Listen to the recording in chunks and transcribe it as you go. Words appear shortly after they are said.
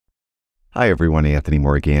Hi everyone, Anthony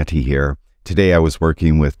Morganti here. Today I was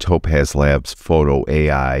working with Topaz Labs Photo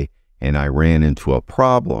AI and I ran into a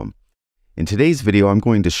problem. In today's video, I'm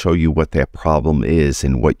going to show you what that problem is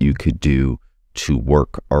and what you could do to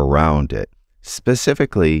work around it.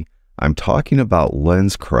 Specifically, I'm talking about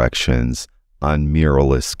lens corrections on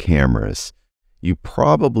mirrorless cameras. You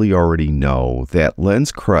probably already know that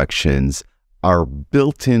lens corrections are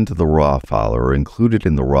built into the RAW file or included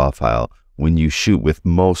in the RAW file when you shoot with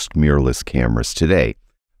most mirrorless cameras today.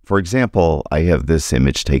 For example, I have this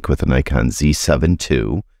image taken with a Nikon Z7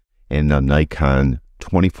 II and a Nikon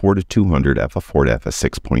 24-200 f/4 to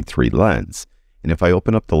f/6.3 lens. And if I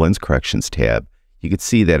open up the lens corrections tab, you can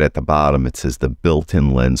see that at the bottom it says the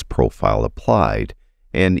built-in lens profile applied.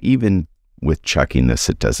 And even with checking this,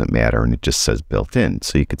 it doesn't matter, and it just says built-in.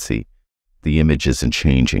 So you can see the image isn't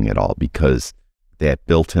changing at all because that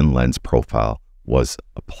built-in lens profile was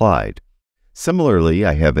applied. Similarly,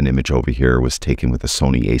 I have an image over here. It was taken with a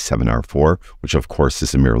Sony a7R IV, which of course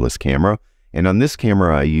is a mirrorless camera. And on this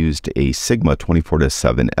camera, I used a Sigma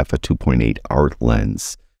 24-7 f/2.8 art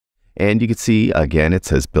lens. And you can see, again, it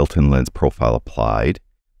says built-in lens profile applied.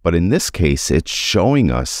 But in this case, it's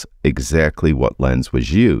showing us exactly what lens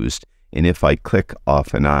was used. And if I click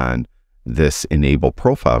off and on this enable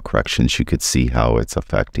profile corrections, you could see how it's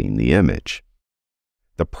affecting the image.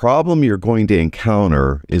 The problem you're going to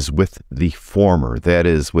encounter is with the former, that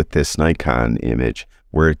is with this Nikon image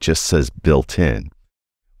where it just says built-in.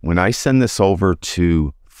 When I send this over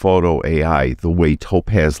to Photo AI, the way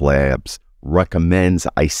Topaz Labs recommends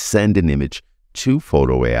I send an image to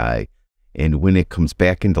Photo AI, and when it comes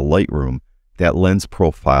back into Lightroom, that lens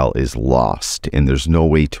profile is lost and there's no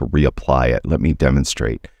way to reapply it. Let me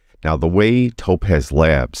demonstrate. Now, the way Topaz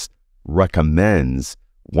Labs recommends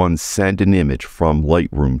one send an image from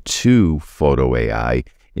Lightroom to Photo AI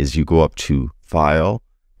is you go up to File,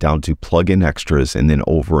 down to Plugin Extras, and then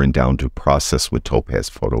over and down to Process with Topaz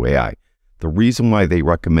Photo AI. The reason why they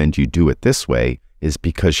recommend you do it this way is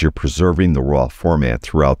because you're preserving the raw format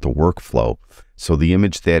throughout the workflow. So the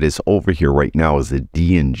image that is over here right now is a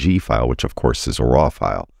DNG file, which of course is a raw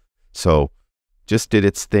file. So just did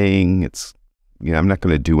its thing. I'm not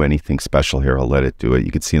going to do anything special here. I'll let it do it. You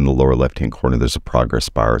can see in the lower left-hand corner, there's a progress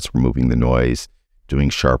bar. It's removing the noise, doing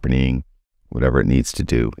sharpening, whatever it needs to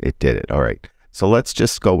do. It did it. All right. So let's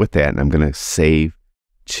just go with that. And I'm going to save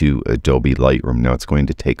to Adobe Lightroom. Now it's going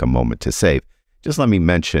to take a moment to save. Just let me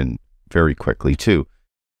mention very quickly too,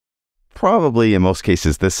 probably in most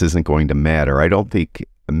cases, this isn't going to matter. I don't think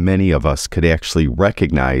many of us could actually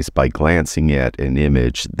recognize by glancing at an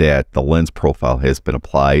image that the lens profile has been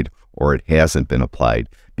applied or it hasn't been applied,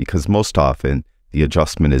 because most often the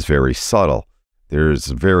adjustment is very subtle. There's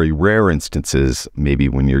very rare instances, maybe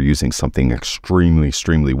when you're using something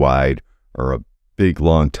extremely wide or a big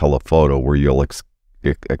long telephoto, where you'll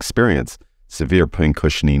experience severe pin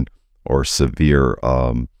cushioning or severe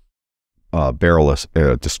barrel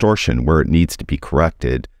distortion where it needs to be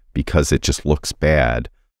corrected because it just looks bad.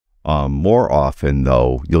 More often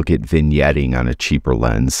though, you'll get vignetting on a cheaper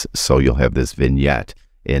lens, so you'll have this vignette,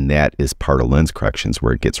 and that is part of lens corrections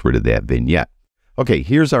where it gets rid of that vignette. Okay,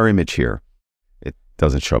 here's our image here. It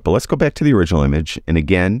doesn't show up, but let's go back to the original image. And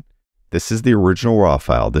again, this is the original RAW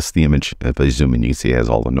file. This is the image. If I zoom in, you can see it has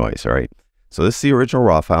all the noise, all right? So this is the original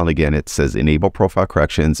RAW file. And again, it says enable profile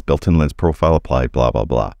corrections, built-in lens profile applied, blah, blah,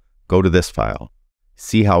 blah. Go to this file.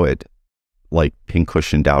 See how it like pin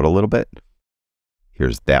cushioned out a little bit?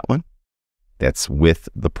 Here's that one. That's with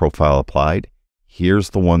the profile applied.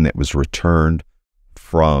 Here's the one that was returned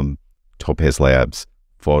from Topaz Labs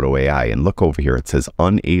Photo AI. And look over here. It says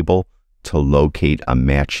unable to locate a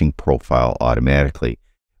matching profile automatically.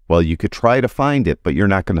 Well, you could try to find it, but you're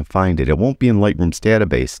not going to find it. It won't be in Lightroom's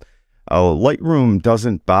database. Lightroom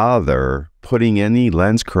doesn't bother putting any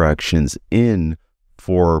lens corrections in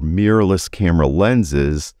for mirrorless camera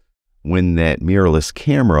lenses when that mirrorless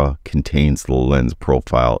camera contains the lens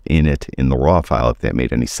profile in it in the raw file, if that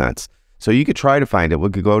made any sense. So you could try to find it. We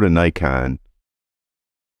could go to Nikon,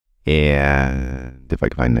 and if I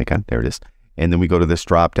can find Nikon, there it is. And then we go to this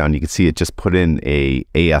drop down. You can see it just put in a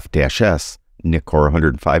AF-S Nikon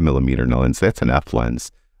 105mm lens. That's an F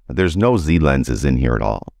lens. There's no Z lenses in here at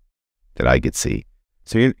all that I could see.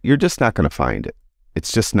 So you're just not going to find it.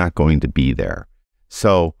 It's just not going to be there.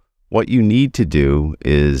 So what you need to do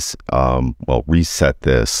is, well, reset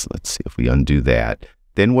this. Let's see if we undo that.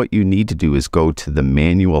 Then what you need to do is go to the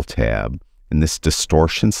manual tab and this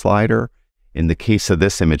distortion slider. In the case of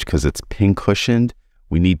this image, because it's pin cushioned,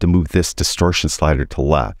 we need to move this distortion slider to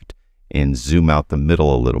left and zoom out the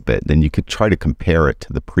middle a little bit. Then you could try to compare it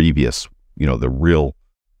to the previous, the real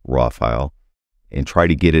raw file. and try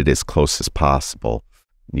to get it as close as possible.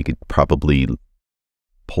 You could probably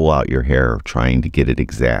pull out your hair trying to get it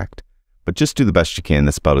exact, but just do the best you can.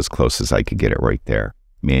 That's about as close as I could get it right there,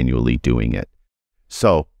 manually doing it.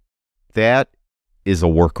 So that is a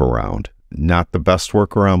workaround. Not the best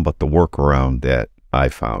workaround, but the workaround that I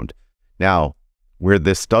found. Now, where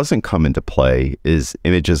this doesn't come into play is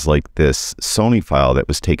images like this Sony file that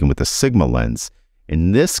was taken with a Sigma lens.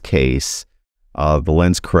 In this case, the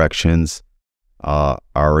lens corrections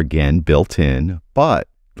are again built in, but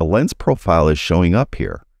the lens profile is showing up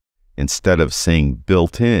here. Instead of saying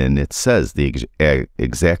built in, it says the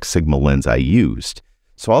exact Sigma lens I used.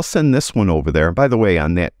 So I'll send this one over there. By the way,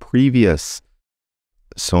 on that previous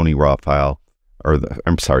Sony RAW file, or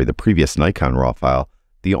the previous Nikon RAW file,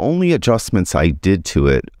 the only adjustments I did to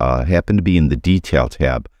it happened to be in the detail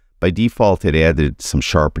tab. By default, it added some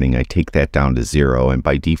sharpening. I take that down to 0, and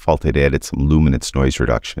by default, it added some luminance noise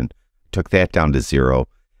reduction. Took that down to 0.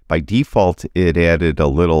 By default, it added a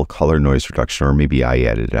little color noise reduction, or maybe I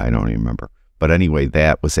added it, I don't even remember. But anyway,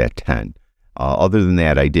 that was at 10. Other than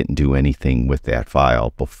that, I didn't do anything with that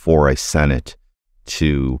file before I sent it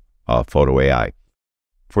to Photo AI.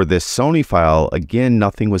 For this Sony file, again,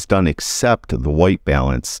 nothing was done except the white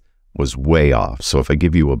balance was way off. So if I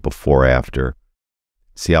give you a before-after,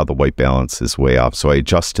 see how the white balance is way off. So I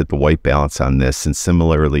adjusted the white balance on this, and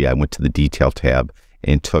similarly, I went to the detail tab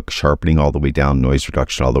and took sharpening all the way down, noise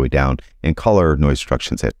reduction all the way down, and color noise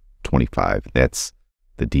reductions at 25. That's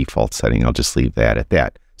the default setting. I'll just leave that at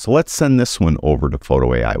that. So let's send this one over to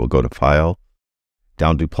Photo AI. We'll go to File,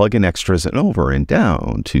 down to Plugin Extras, and over and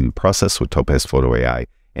down to Process with Topaz Photo AI.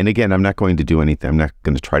 And again, I'm not going to do anything. I'm not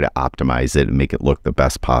going to try to optimize it and make it look the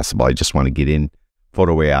best possible. I just want to get in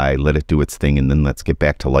Photo AI, let it do its thing, and then let's get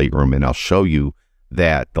back to Lightroom, and I'll show you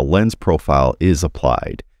that the lens profile is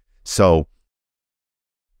applied. So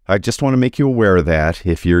I just want to make you aware of that.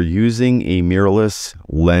 If you're using a mirrorless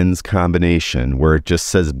lens combination where it just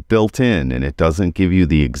says built in and it doesn't give you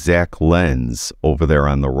the exact lens over there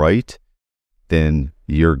on the right, then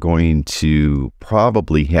you're going to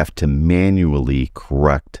probably have to manually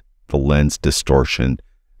correct the lens distortion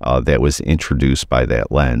that was introduced by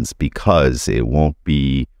that lens, because it won't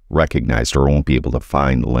be recognized or won't be able to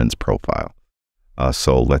find the lens profile.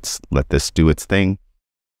 So let's let this do its thing.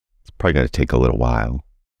 It's probably going to take a little while.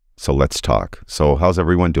 So let's talk. So how's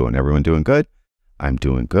everyone doing? Everyone doing good? I'm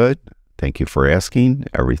doing good. Thank you for asking.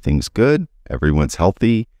 Everything's good. Everyone's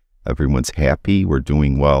healthy. Everyone's happy. We're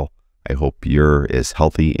doing well. I hope you're as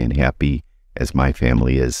healthy and happy as my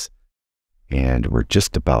family is. And we're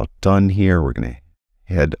just about done here. We're going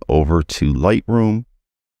to head over to Lightroom,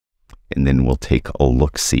 and then we'll take a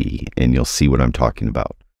look-see, and you'll see what I'm talking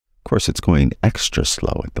about. Of course, it's going extra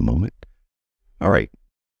slow at the moment. All right.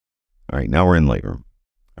 All right, now we're in Lightroom.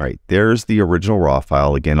 All right, there's the original RAW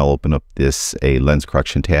file. Again, I'll open up a lens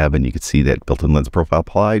correction tab, and you can see that built-in lens profile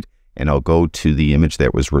applied. And I'll go to the image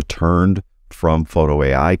that was returned from Photo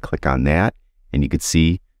AI, click on that, and you can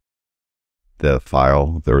see the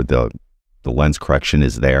file, the lens correction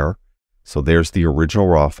is there. So there's the original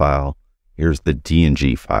RAW file. Here's the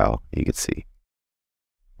DNG file. You can see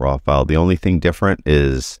RAW file. The only thing different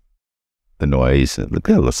is the noise. Look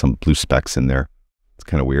at some blue specks in there. It's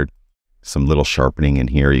kind of weird. Some little sharpening in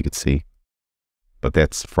here, you can see. But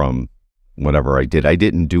that's from whatever I did. I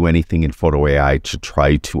didn't do anything in Photo AI to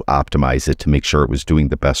try to optimize it to make sure it was doing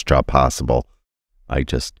the best job possible. I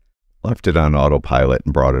just left it on autopilot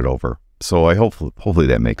and brought it over. So I hopefully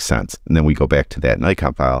that makes sense. And then we go back to that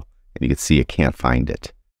Nikon file, and you can see it can't find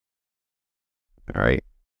it. All right.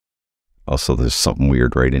 Also, there's something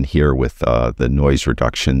weird right in here with the noise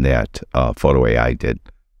reduction that Photo AI did.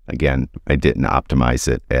 Again, I didn't optimize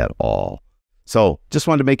it at all. So just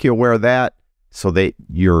wanted to make you aware of that, so that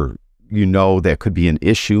you know that could be an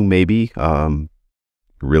issue maybe.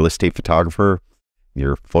 Real estate photographer,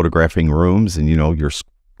 you're photographing rooms, and you know your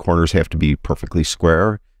corners have to be perfectly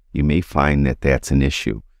square. You may find that that's an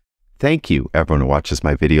issue. Thank you, everyone who watches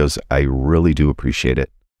my videos. I really do appreciate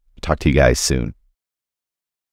it. Talk to you guys soon.